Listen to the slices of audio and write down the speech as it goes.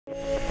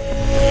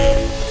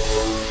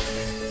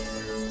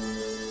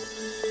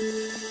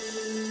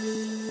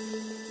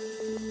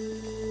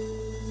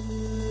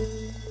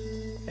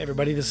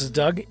everybody, this is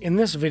Doug. In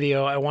this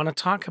video, I want to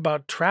talk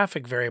about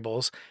traffic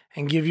variables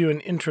and give you an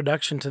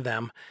introduction to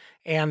them.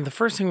 And the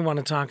first thing we want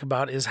to talk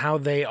about is how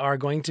they are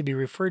going to be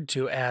referred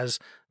to as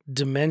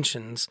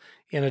dimensions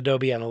in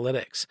Adobe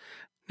Analytics.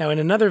 Now, in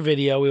another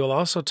video, we will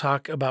also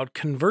talk about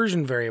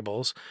conversion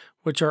variables,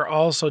 which are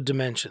also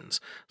dimensions.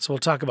 So we'll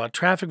talk about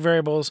traffic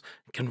variables,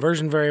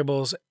 conversion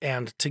variables,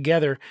 and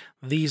together,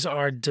 these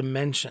are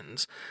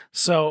dimensions.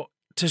 So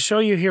to show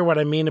you here what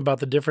I mean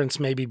about the difference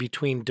maybe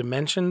between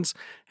dimensions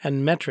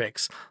and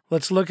metrics,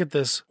 let's look at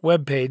this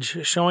web page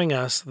showing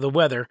us the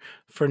weather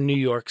for New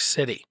York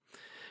City.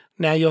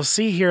 Now you'll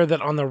see here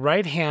that on the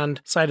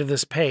right-hand side of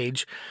this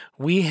page,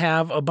 we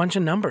have a bunch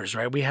of numbers,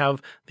 right? We have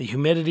the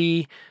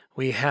humidity,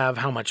 we have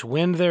how much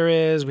wind there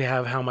is, we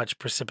have how much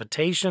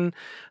precipitation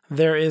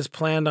there is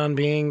planned on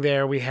being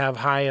there, we have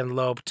high and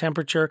low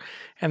temperature,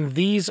 and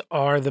these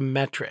are the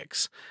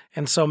metrics.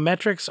 And so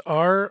metrics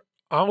are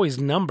always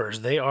numbers.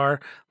 They are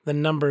the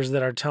numbers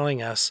that are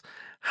telling us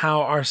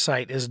how our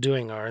site is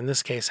doing, or in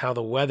this case, how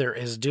the weather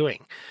is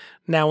doing.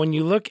 Now, when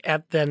you look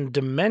at then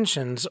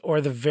dimensions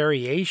or the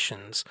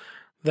variations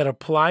that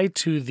apply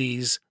to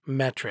these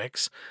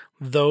metrics,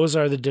 those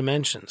are the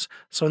dimensions.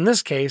 So in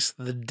this case,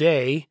 the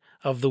day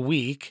of the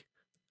week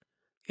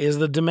is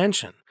the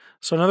dimension.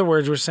 So in other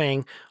words, we're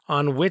saying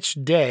on which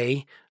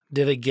day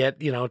did it get,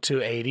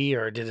 to 80,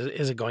 or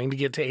is it going to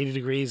get to 80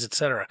 degrees,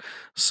 etc.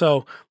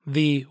 So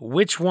the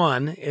which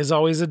one is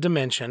always a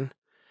dimension,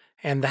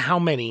 and the how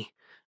many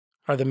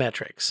are the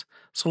metrics.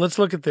 So let's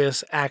look at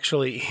this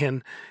actually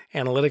in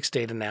analytics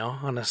data now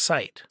on a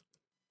site.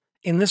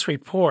 In this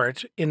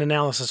report, in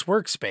Analysis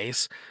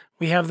Workspace,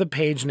 we have the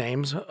page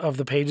names of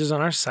the pages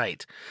on our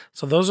site.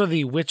 So those are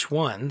the which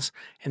ones,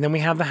 and then we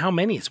have the how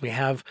manys. We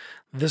have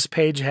this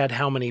page had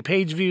how many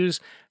page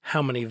views,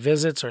 how many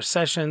visits or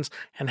sessions,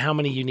 and how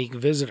many unique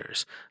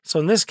visitors. So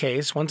in this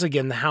case, once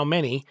again, the how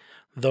many,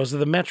 those are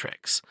the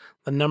metrics.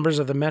 The numbers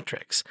are the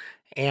metrics.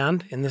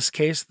 And in this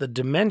case, the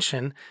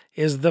dimension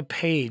is the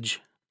page.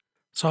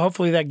 So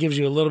hopefully that gives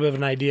you a little bit of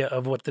an idea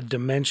of what the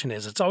dimension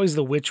is. It's always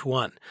the which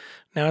one.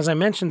 Now, as I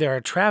mentioned, there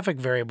are traffic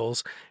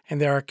variables and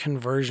there are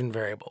conversion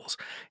variables.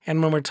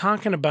 And when we're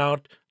talking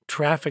about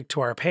traffic to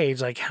our page,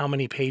 like how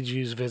many page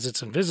views,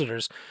 visits, and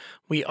visitors,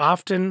 we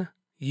often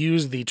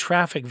use the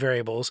traffic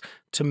variables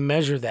to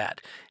measure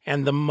that.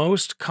 And the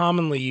most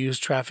commonly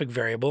used traffic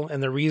variable,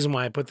 and the reason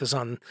why I put this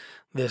on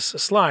this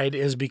slide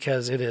is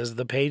because it is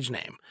the page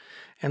name.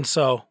 And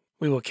so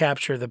we will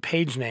capture the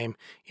page name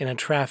in a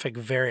traffic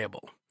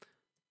variable.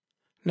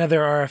 Now,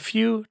 there are a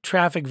few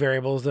traffic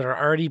variables that are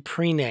already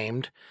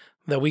pre-named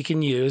that we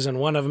can use, and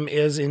one of them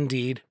is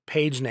indeed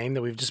page name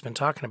that we've just been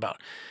talking about.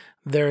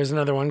 There is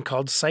another one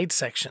called site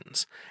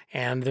sections,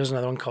 and there's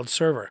another one called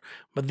server.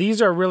 But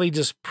these are really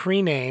just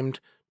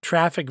pre-named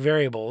traffic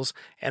variables,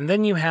 and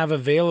then you have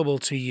available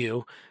to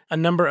you a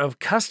number of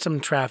custom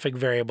traffic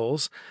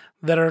variables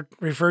that are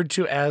referred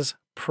to as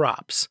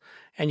props.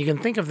 And you can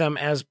think of them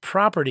as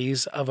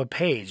properties of a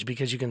page,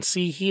 because you can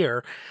see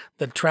here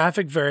that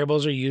traffic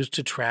variables are used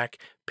to track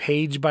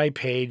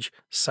page-by-page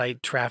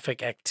site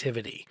traffic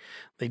activity.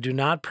 They do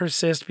not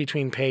persist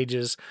between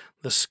pages.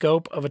 The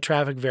scope of a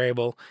traffic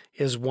variable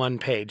is one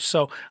page.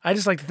 So I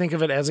just like to think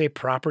of it as a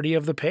property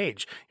of the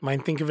page. You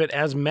might think of it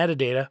as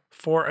metadata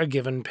for a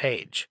given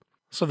page.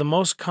 So the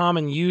most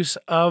common use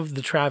of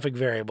the traffic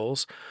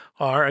variables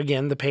are,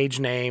 again, the page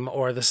name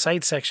or the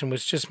site section,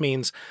 which just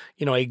means,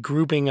 a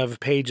grouping of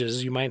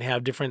pages. You might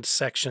have different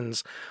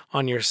sections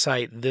on your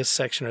site, this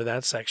section or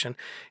that section,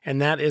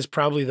 and that is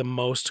probably the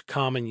most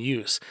common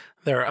use.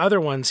 There are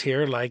other ones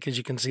here, like as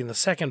you can see in the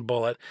second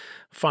bullet,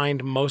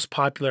 find most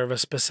popular of a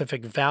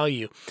specific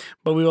value.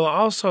 But we will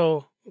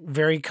also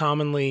very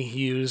commonly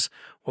use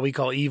what we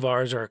call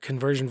EVARs or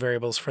conversion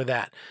variables for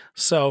that.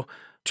 So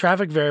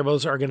traffic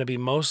variables are going to be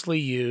mostly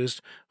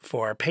used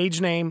for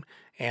page name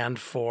and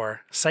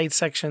for site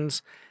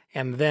sections,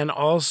 and then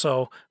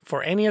also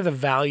for any of the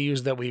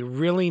values that we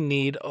really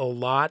need a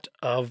lot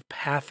of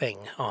pathing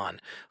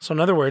on. So in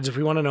other words, if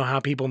we want to know how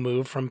people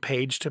move from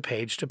page to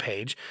page to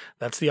page,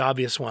 that's the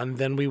obvious one,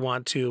 then we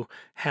want to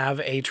have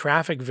a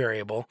traffic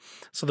variable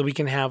so that we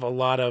can have a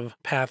lot of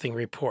pathing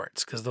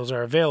reports, because those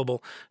are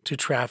available to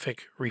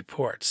traffic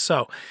reports.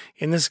 So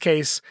in this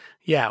case,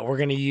 we're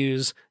going to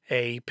use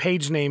a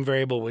page name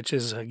variable, which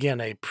is,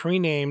 again, a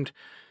pre-named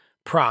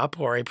prop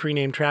or a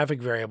pre-named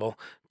traffic variable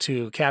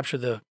to capture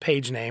the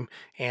page name.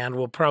 And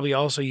we'll probably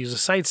also use a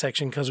site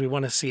section because we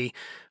want to see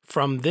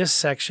from this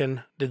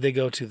section, did they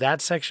go to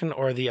that section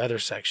or the other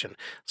section?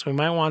 So we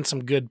might want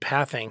some good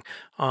pathing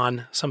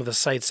on some of the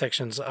site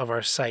sections of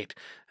our site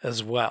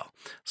as well.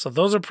 So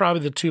those are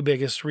probably the two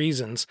biggest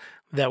reasons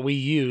that we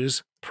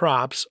use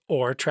props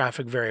or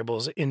traffic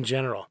variables in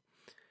general.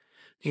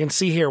 You can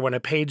see here when a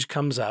page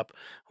comes up,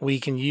 we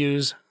can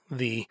use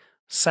the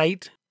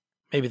site,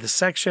 maybe the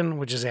section,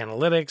 which is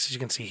analytics, as you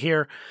can see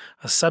here,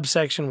 a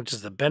subsection, which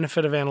is the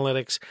benefit of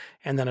analytics,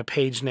 and then a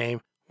page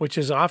name, which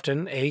is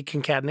often a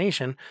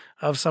concatenation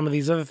of some of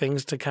these other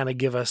things to kind of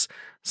give us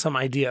some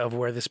idea of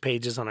where this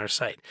page is on our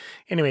site.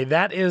 Anyway,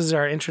 that is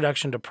our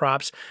introduction to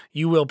props.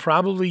 You will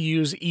probably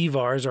use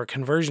EVARs or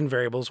conversion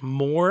variables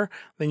more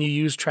than you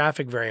use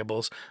traffic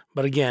variables,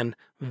 but again,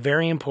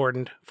 very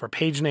important for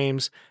page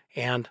names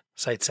and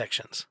site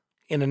sections.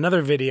 In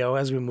another video,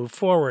 as we move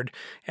forward,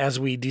 as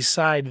we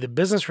decide the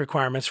business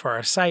requirements for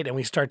our site and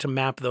we start to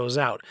map those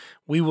out,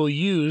 we will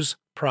use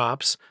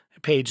props,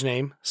 page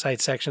name,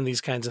 site section,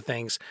 these kinds of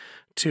things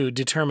to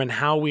determine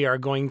how we are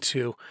going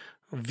to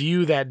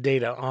view that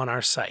data on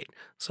our site.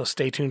 So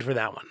stay tuned for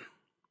that one.